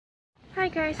Hi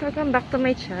guys! Welcome back to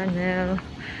my channel.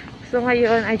 So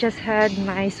ngayon, I just had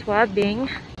my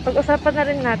swabbing. Pag-usapan na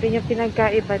rin natin yung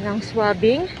pinagkaiba ng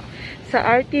swabbing sa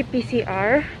RT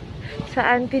PCR,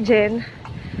 sa antigen,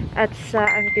 at sa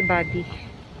antibody.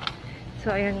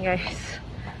 So ayan guys.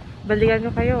 Balikan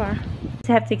ko kayo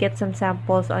You have to get some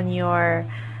samples on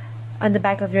the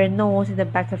back of your nose, in the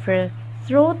back of your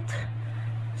throat.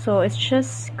 So it's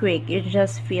just quick. You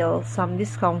just feel some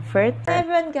discomfort. Hi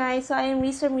everyone guys. So I am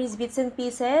Reese from Reese Bits and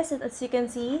Pieces. And as you can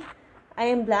see, I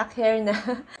am black hair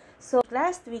na. So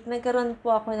last week, nagkaroon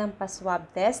po ako ng pa-swab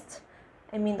test.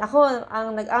 Ako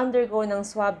ang nag-undergo ng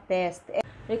swab test.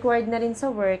 Required na rin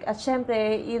sa work. At syempre,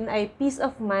 yun ay peace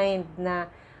of mind na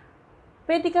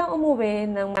pwede kang umuwi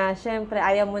ng syempre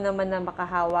ayaw mo naman na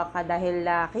makahawa ka dahil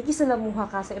kikisalamuha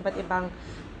ka sa iba't ibang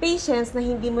patients na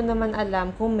hindi mo naman alam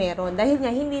kung meron. Dahil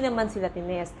nga, hindi naman sila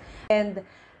tinest. And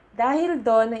dahil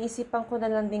doon, naisipan ko na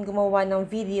lang din gumawa ng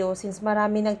video since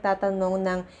marami nagtatanong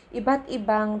ng iba't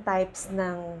ibang types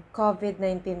ng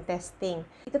COVID-19 testing.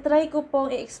 Itatry ko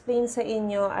pong i-explain sa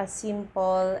inyo as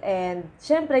simple and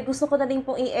syempre, gusto ko na din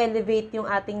pong i-elevate yung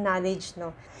ating knowledge,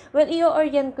 no? Well,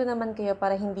 i-orient ko naman kayo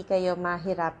para hindi kayo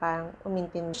mahirapang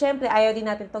umintindi. Syempre, ayaw din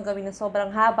natin itong gawin na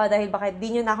sobrang haba dahil baka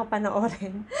di nyo na ako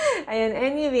panoorin. Ayun,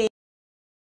 anyway.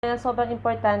 Sobrang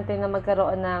importante na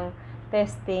magkaroon ng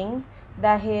testing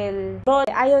dahil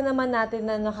ayaw naman natin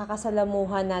na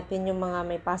nakakasalamuhan natin yung mga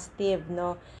may positive,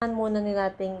 no? Muna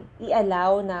nating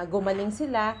i-allow na gumaling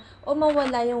sila o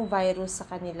mawala yung virus sa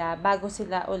kanila bago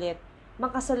sila ulit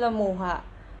makasalamuha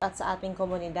at sa ating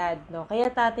komunidad, no? Kaya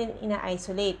natin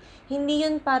ina-isolate. Hindi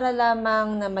yun para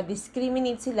lamang na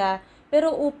ma-discriminate sila,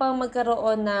 pero upang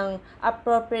magkaroon ng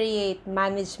appropriate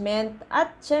management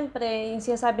at syempre, yung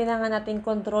sinasabi na nga natin,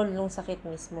 control ng sakit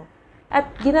mismo.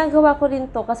 At ginagawa ko rin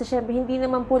to kasi syempre, hindi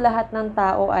naman po lahat ng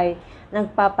tao ay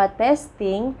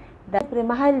nagpapa-testing. Syempre,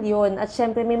 mahal yun at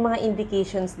syempre, may mga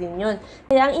indications din yun.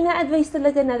 Kaya ang ina-advise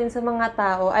talaga natin sa mga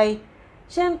tao ay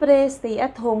syempre, stay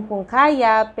at home kung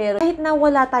kaya, pero kahit na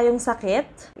wala tayong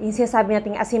sakit, yung sinasabi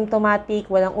natin asymptomatic,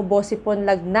 walang ubo, sipon,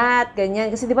 lagnat, ganyan.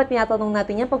 Kasi di ba tinatanong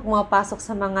natin yan pag pumapasok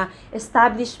sa mga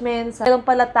establishments, alam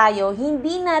pala tayo,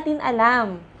 hindi natin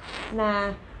alam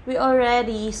na we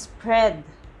already spread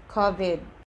COVID.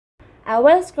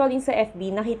 While scrolling sa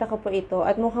FB, nakita ko po ito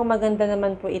at mukhang maganda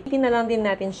naman po ito. Tinalang din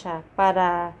natin siya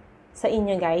para sa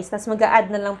inyo guys. Tapos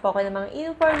mag-a-add na lang po ako ng mga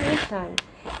information.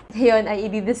 Ngayon ay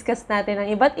i-discuss natin ang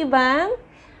iba't ibang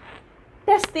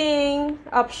testing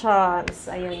options.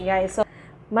 Ayun guys. So,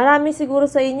 marami siguro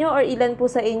sa inyo or ilan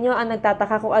po sa inyo ang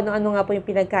nagtataka kung ano-ano nga po yung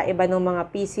pinagkaiba ng mga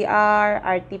PCR,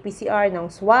 RT PCR, ng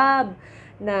swab,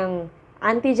 ng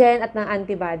antigen at ng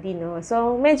antibody, no?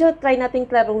 So, medyo try nating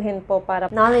klaruhin po para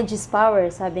knowledge is power,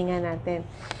 sabi nga natin.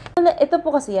 Ito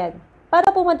po kasi yan. Para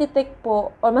po ma-detect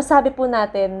po o masabi po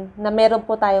natin na meron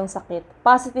po tayong sakit,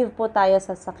 positive po tayo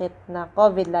sa sakit na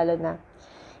COVID lalo na,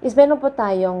 is meron po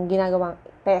tayong ginagawang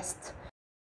test.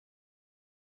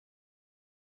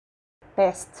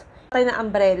 Tayo na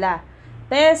umbrella.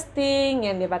 Testing,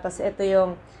 yan, di ba? Tapos ito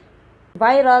yung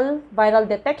viral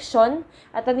detection,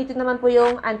 at nandito naman po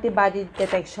yung antibody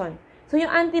detection. So,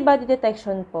 yung antibody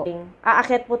detection po,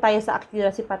 aakyat po tayo sa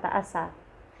accuracy pataas, ha?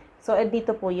 So,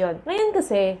 dito po yun. Ngayon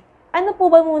kasi, ano po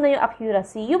ba muna yung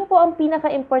accuracy? Yung po ang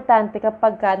pinaka-importante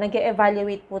kapag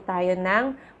nag-evaluate po tayo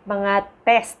ng mga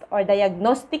test or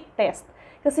diagnostic test.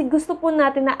 Kasi gusto po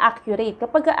natin na accurate.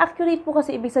 Kapag accurate po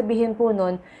kasi ibig sabihin po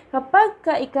nun, kapag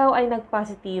ikaw ay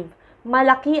nag-positive,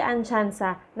 malaki ang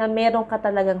tsansa na meron ka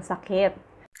talagang sakit.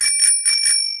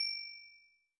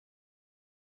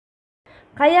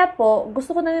 Kaya po,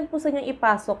 gusto ko na rin po sa inyo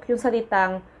ipasok yung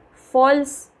salitang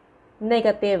false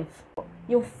negative.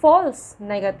 Yung false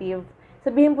negative,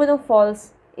 sabihin po ng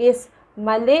false is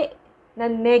mali na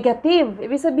negative.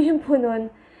 Ibig sabihin po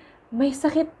nun, may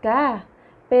sakit ka,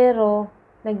 pero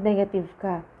nag-negative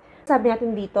ka. Sabi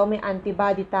natin dito, may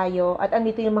antibody tayo at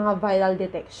andito yung mga viral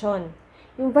detection.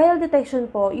 Yung viral detection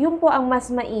po, yun po ang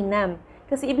mas mainam.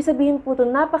 Kasi ibig sabihin po ito,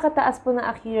 napakataas po ng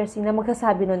accuracy na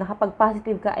magsasabi nun na kapag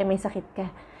positive ka ay may sakit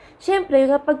ka. Siyempre,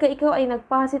 kapag ikaw ay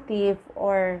nag-positive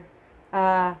or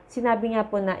sinabi nga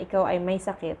po na ikaw ay may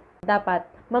sakit, dapat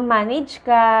ma-manage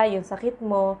ka yung sakit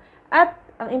mo at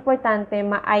ang importante,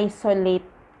 ma-isolate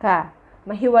ka.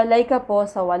 Mahiwalay ka po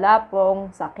sa wala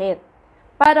pong sakit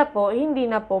para po hindi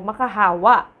na po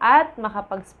makahawa at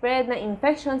makapag-spread ng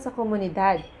infection sa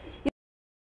komunidad. Yung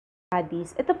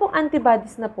antibodies, ito pong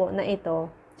antibodies na po na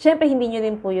ito, syempre hindi nyo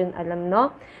rin po yun alam,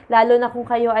 no? Lalo na kung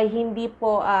kayo ay hindi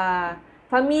po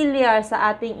familiar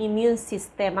sa ating immune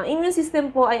system. Ang immune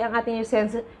system po ay ang ating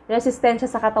resistensya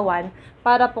sa katawan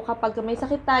para po kapag may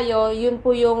sakit tayo, yun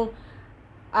po yung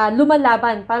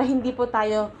lumalaban para hindi po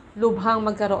tayo lubhang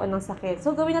magkaroon ng sakit.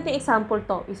 So, gawin natin example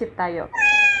to. Isip tayo.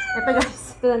 Ito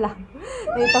guys, ito na lang.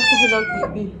 Nakita ko si Hello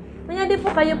Kitty. Nangyari po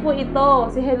kayo po ito,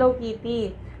 si Hello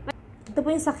Kitty. Ito po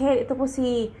yung sakit. Ito po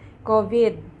si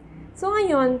COVID. So,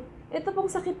 ngayon, ito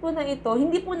pong sakit po na ito,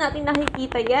 hindi po natin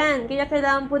nakikita yan. Kaya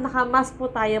kailangan po nakamask po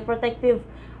tayo,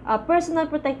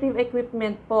 personal protective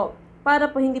equipment po. Para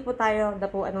po hindi po tayo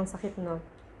dapuan ng sakit, no?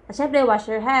 At syempre, wash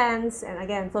your hands. And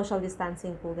again, social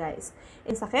distancing po, guys.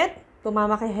 Yung sakit,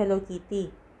 tumama kay Hello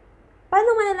Kitty.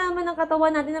 Paano malalaman ng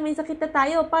katawan natin na may sakit na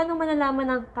tayo? Paano malalaman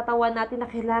ng katawan natin na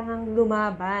kailangang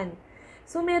lumaban?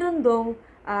 So, meron dong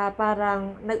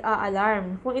parang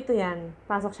nag-a-alarm. Kung ito yan,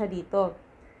 pasok siya dito.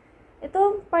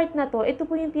 Itong part na to, ito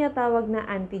po yung tinatawag na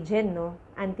antigen, no?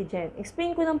 Antigen.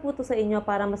 Explain ko lang po to sa inyo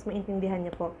para mas maintindihan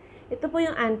niyo po. Ito po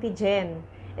yung antigen.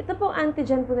 Ito po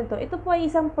antigen po nito. Ito po ay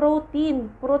isang protein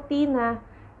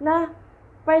na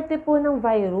parte po ng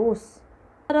virus.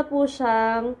 Para po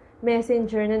siyang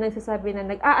messenger na nagsasabi na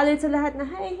nag-a-alert sa lahat na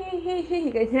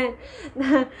hey, ganyan.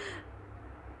 Na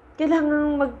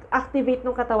kailangang mag-activate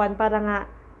ng katawan para nga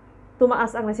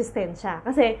tumaas ang resistensya.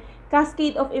 Kasi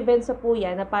cascade of events po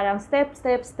yan na parang step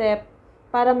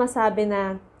para masabi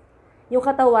na yung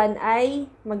katawan ay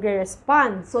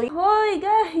magre-respond. So, hoy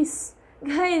guys,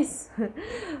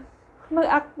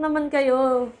 mag-act naman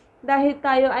kayo. Dahil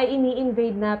tayo ay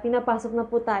ini-invade na, pinapasok na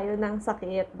po tayo ng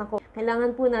sakit.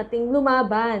 Kailangan po nating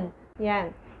lumaban. Yan.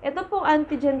 Ito pong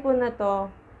antigen po na to,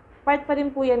 part pa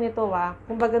rin po yan ito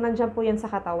kumbaga nandyan po yan sa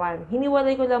katawan.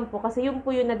 Hiniwalay ko lang po kasi yun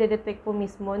po yung nadedetect po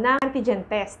mismo na antigen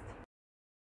test.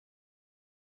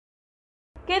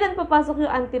 Kailan papasok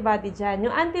yung antibody dyan?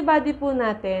 Yung antibody po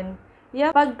natin,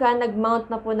 yan pagka nag-mount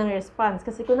na po ng response.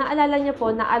 Kasi kung naalala nyo po,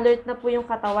 na-alert na po yung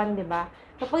katawan, di ba?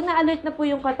 Kapag na-alert na po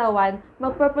yung katawan,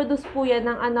 magproduce po yan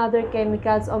ng another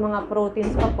chemicals o mga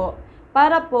proteins pa po.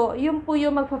 Para po, yun po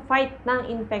yung magpa-fight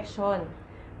ng infection.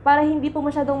 Para hindi po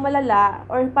masyadong malala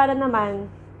or para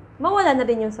naman, mawala na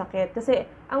rin yung sakit. Kasi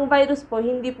ang virus po,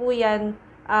 hindi po yan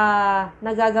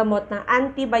nagagamot ng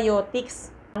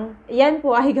antibiotics. Yan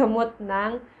po ay gamot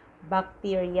ng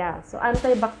bacteria. So,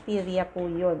 antibacteria po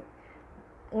yun.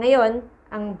 Ngayon,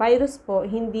 ang virus po,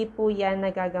 hindi po yan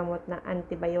nagagamot na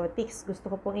antibiotics.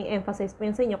 Gusto ko pong i-emphasize po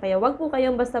yun sa inyo. Kaya wag po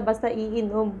kayong basta-basta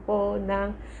iinom po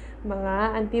ng mga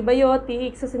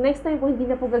antibiotics. Kasi next time po, hindi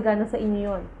na po gagana sa inyo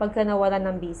yun pagka nawala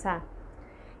ng bisa.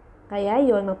 Kaya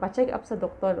yun, magpa-check up sa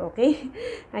doktor, okay?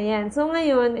 Ayan. So,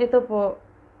 ngayon, ito po,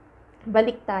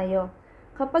 balik tayo.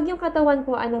 Kapag yung katawan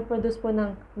po ay nag-produce po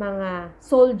ng mga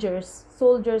soldiers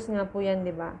nga po yan,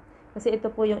 di ba? Kasi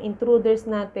ito po yung intruders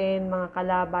natin, mga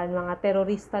kalaban, mga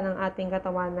terorista ng ating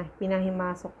katawan na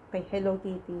pinahimasok kay Hello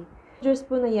Kitty. Soldiers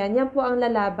po na yan po ang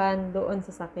lalaban doon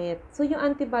sa sakit. So, yung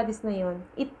antibodies na yon,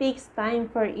 it takes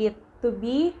time for it to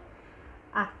be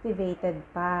activated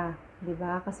pa.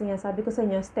 Diba? Kasi nga sabi ko sa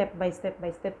inyo, step by step.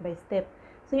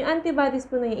 So, yung antibodies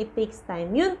po na yun, it takes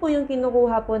time. Yun po yung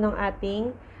kinukuha po ng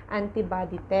ating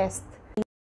antibody test.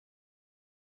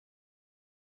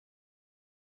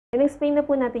 In-explain na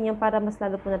po natin yan para mas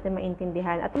lalo po natin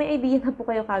maintindihan. At may idea na po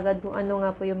kayo kagad kung ano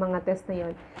nga po yung mga test na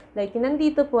yon. Like,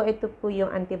 nandito po, ito po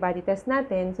yung antibody test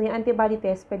natin. So, yung antibody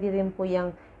test, pwede rin po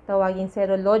yung tawagin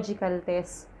serological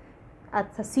test.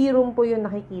 At sa serum po yung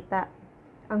nakikita.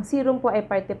 Ang serum po ay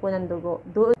parte po ng dugo.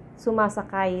 Doon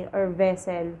sumasakay or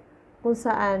vessel kung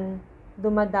saan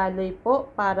dumadaloy po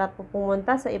para po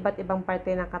pumunta sa iba't ibang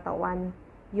parte ng katawan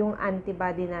yung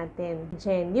antibody natin.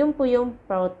 Yun po yung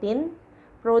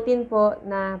protein po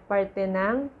na parte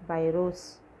ng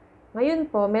virus. Ngayon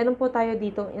po, meron po tayo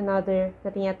dito another na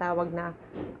tinatawag na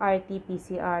RT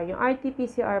PCR. Yung RT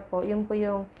PCR po, yun po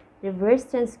yung reverse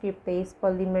transcriptase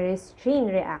polymerase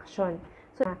chain reaction.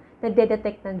 So,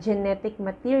 nade-detect ng genetic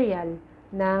material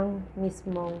ng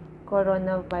mismong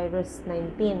coronavirus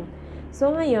 19.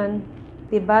 So, ngayon,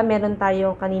 diba, meron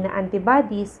tayo kanina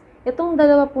antibodies. Itong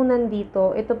dalawa po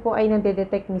nandito, ito po ay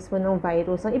nade-detect mismo ng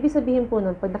virus. Ang ibig sabihin po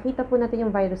nun, pag nakita po natin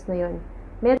yung virus na yun,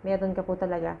 meron ka po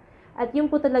talaga. At yun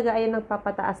po talaga ay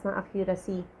nagpapataas ng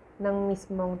accuracy ng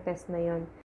mismong test na yun.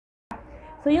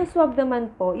 So, yung swab naman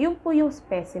po, yun po yung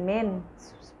specimen.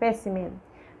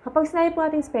 Kapag sinabi po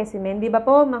natin specimen, di ba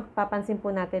po, mapapansin po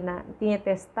natin na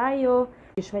tinetest tayo.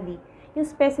 Usually, yung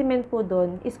specimen po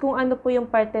dun is kung ano po yung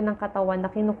parte ng katawan na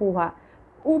kinukuha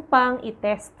upang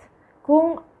i-test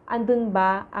kung andun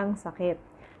ba ang sakit.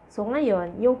 So,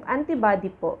 ngayon, yung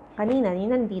antibody po, kanina,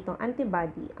 nandito ang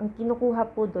antibody, ang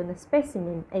kinukuha po doon na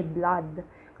specimen ay blood.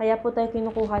 Kaya po tayo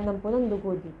kinukuha po ng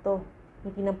dugo dito.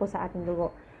 Hindi na po sa ating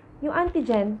dugo. Yung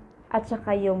antigen at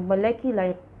saka yung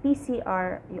molecular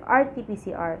PCR, yung RT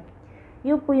PCR,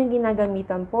 yun po yung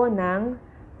ginagamitan po ng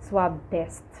swab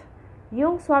test.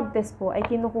 Yung swab test po ay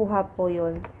kinukuha po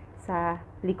yun sa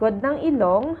likod ng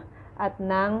ilong at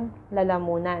ng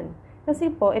lalamunan.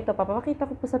 Kasi po, ito, papakita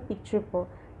ko po sa picture po,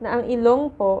 na ang ilong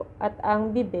po at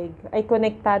ang bibig ay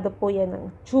konektado po yan ng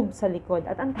tube sa likod.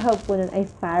 At ang tawag po nun ay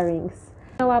pharynx.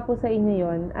 Ginawa po sa inyo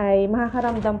yon ay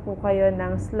makakaramdam po kayo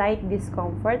ng slight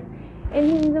discomfort. And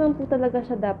hindi naman po talaga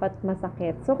siya dapat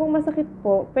masakit. So, kung masakit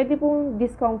po, pwede pong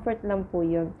discomfort lang po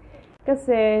yun.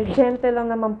 Kasi, gentle lang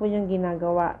naman po yung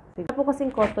ginagawa. Wala po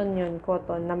kasing cotton yun,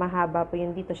 cotton, na mahaba po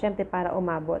yun dito, syempre para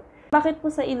umabot. Bakit po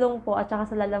sa ilong po at saka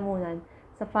sa lalamunan,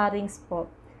 sa pharynx po?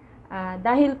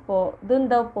 Dahil po, doon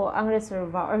daw po ang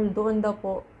reservoir or doon daw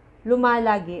po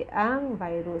lumalagi ang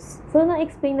virus. So,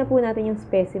 na-explain na po natin yung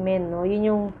specimen, no? Yun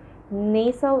yung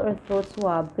nasal or throat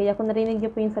swab. Kaya kung narinig niyo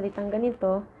po yung salitang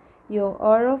ganito, yung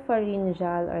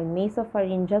oropharyngeal or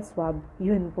nasopharyngeal swab,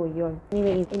 yun po yun.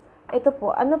 Anyway, ito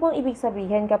po, ano pong ibig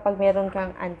sabihin kapag meron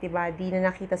kang antibody na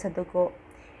nakita sa dugo?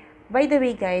 By the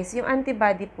way guys, yung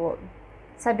antibody po,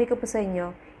 sabi ko po sa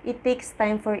inyo, it takes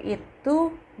time for it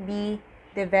to be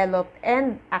developed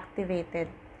and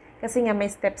activated. Kasi nga may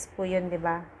steps po yun, di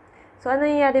ba? So, ano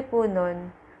nangyayari po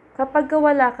nun? Kapag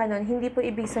wala ka nun, hindi po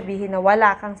ibig sabihin na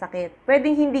wala kang sakit.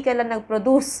 Pwedeng hindi ka lang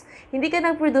nag-produce. Hindi ka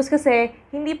nag-produce kasi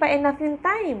hindi pa enough yung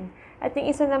time. At yung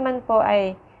isa naman po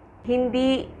ay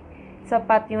hindi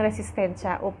sapat yung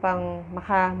resistensya upang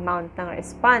maka-mount ng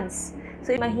response.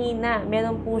 So, mahina.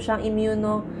 Meron po siyang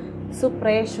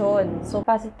immunosuppression. So,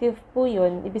 positive po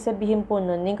yun. Ibig sabihin po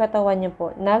nun, yung katawan niyo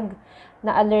po,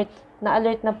 na-alert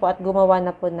na po at gumawa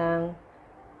na po ng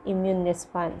immune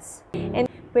response. And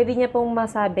pwede niya pong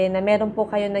masabi na meron po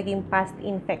kayo naging past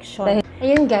infection.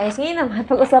 Ayun guys, ngayon naman,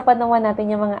 pag-usapan naman natin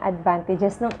yung mga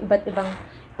advantages ng iba't ibang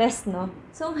test, no?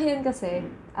 So ngayon kasi,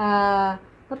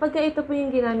 kapag ito po yung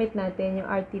ginamit natin, yung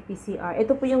RT PCR,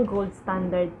 ito po yung gold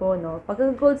standard po, no? Pag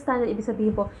gold standard, ibig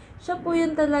sabihin po, siya po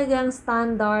yung talagang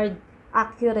standard,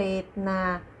 accurate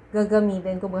na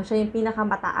gagamitin. Kung siya yung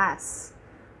pinakamataas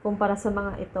kumpara sa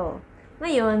mga ito.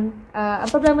 Ngayon, ang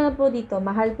problema na po dito,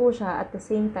 mahal po siya at the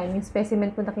same time, yung specimen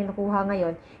po na kinukuha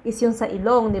ngayon is yung sa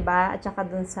ilong, di ba? At saka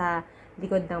dun sa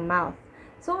likod ng mouth.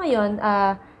 So ngayon,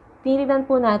 tinitignan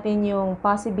po natin yung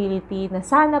possibility na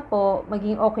sana po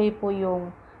maging okay po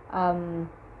yung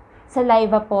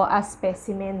saliva po as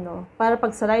specimen, no? Para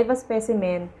pag saliva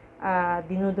specimen,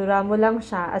 dinudura mo lang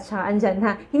siya at saka andyan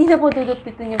na hindi na po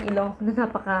dudupitin yung ilong na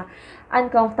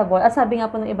napaka-uncomfortable. At sabi nga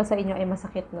po ng iba sa inyo ay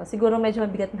masakit, no? Siguro medyo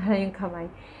mabigat na yung kamay.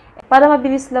 Para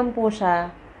mabilis lang po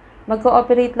siya,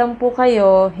 mag-cooperate lang po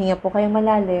kayo, hinga po kayong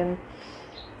malalim,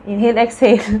 inhale,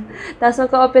 exhale, tapos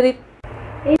mag-cooperate.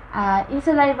 Yung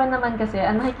saliva naman kasi,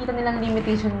 ang nakikita nilang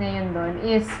limitation ngayon doon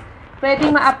is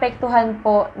pwedeng maapektuhan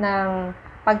po ng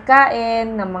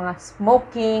pagkain, ng mga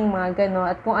smoking, mga gano'n,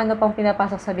 at kung ano pang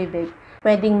pinapasok sa bibig,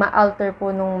 pwedeng ma-alter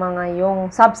po nung mga yung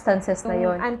substances na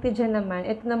yon. Antigen naman,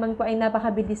 ito naman po ay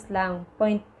napakabilis lang.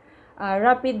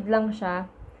 Rapid lang siya.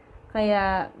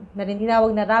 Kaya, na rin tinawag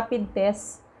na rapid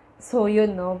test. So,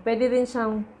 yun, no? Pwede rin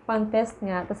siyang pang-test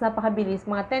nga. Tapos, napakabilis.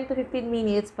 Mga 10 to 15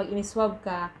 minutes, pag iniswab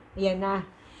ka, yan na.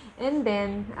 And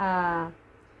then,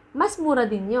 mas mura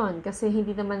din yon kasi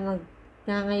hindi naman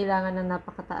nangangailangan ng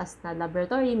napakataas na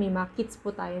laboratory. May mga kits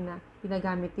po tayo na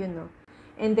ginagamit yun, no?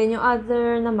 And then, yung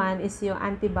other naman is yung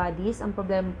antibodies. Ang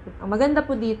problema, ang maganda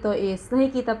po dito is,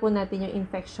 nakikita po natin yung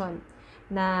infection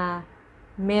na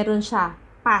meron siya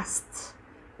past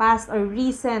or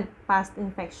recent past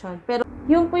infection. Pero,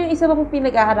 yun po yung isa pa po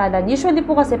pinag-aaralan. Usually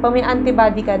po kasi, pag may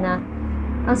antibody ka na,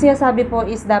 ang sinasabi po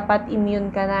is dapat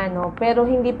immune ka na, no? Pero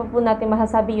hindi pa po natin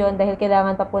masasabi yon dahil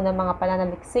kailangan pa po ng mga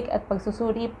pananaliksik at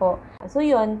pagsusuri po. So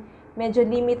yun, medyo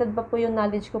limited pa po yung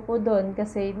knowledge ko po doon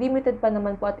kasi limited pa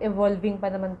naman po at evolving pa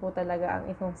naman po talaga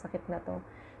ang itong sakit na to.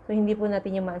 So hindi po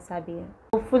natin yung masasabi.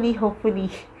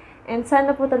 Hopefully. And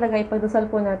sana po talaga ipagdasal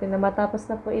po natin na matapos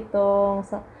na po itong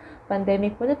sa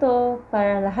pandemic po na to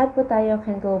para lahat po tayo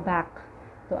can go back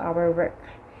to our work.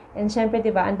 And syempre,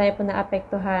 di ba, ang dami po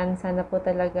naapektuhan. Sana po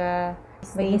talaga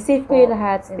maging safe po yung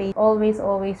lahat. Stay.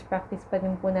 Always practice pa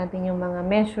din po natin yung mga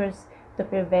measures to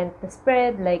prevent the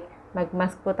spread. Like,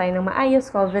 mag-mask po tayo ng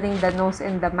maayos, covering the nose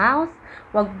and the mouth.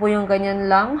 Huwag po yung ganyan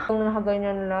lang. Kung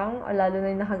nakaganyan lang, o lalo na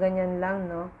yung nakaganyan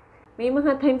lang, no? May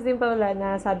mga times din pa wala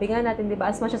na sabi nga natin, di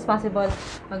ba, as much as possible,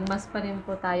 mag-mask pa rin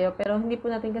po tayo. Pero hindi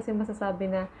po natin kasi masasabi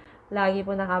na lagi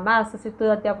po nakamask. Kasi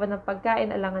tulad yan po ng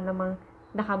pagkain, alangan namang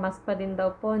nakamask pa din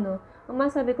daw po, no? Ang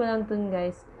masabi ko lang dun,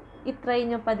 guys, itry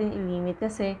nyo pa din i-limit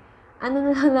kasi ano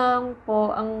na lang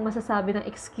po ang masasabi ng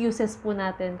excuses po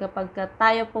natin kapag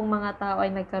tayo pong mga tao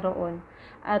ay nagkaroon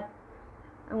at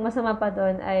ang masama pa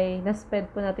doon ay na-spread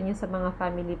po natin yung sa mga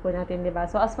family po natin, di ba?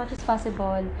 So, as much as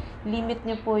possible, limit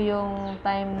nyo po yung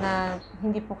time na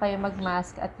hindi po kayo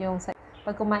mag-mask at yung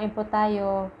pag kumain po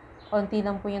tayo, konti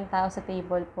lang po yung tao sa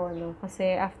table po, no?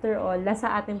 Kasi after all, nasa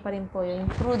atin pa rin po yung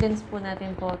prudence po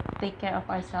natin po to take care of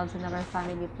ourselves and our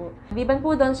family po. Liban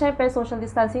po doon, syempre, social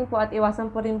distancing po at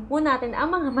iwasan po rin po natin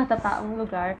ang mga matataong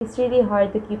lugar. It's really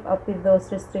hard to keep up with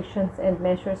those restrictions and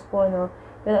measures po, no?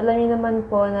 Pero alam niyo naman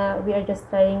po na we are just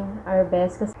trying our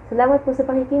best. Salamat po sa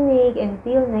pakikinig.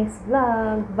 Until next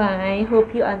vlog. Bye.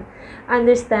 Hope you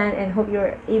understand and hope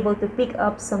you're able to pick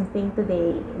up something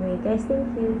today. Anyway, guys, thank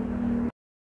you.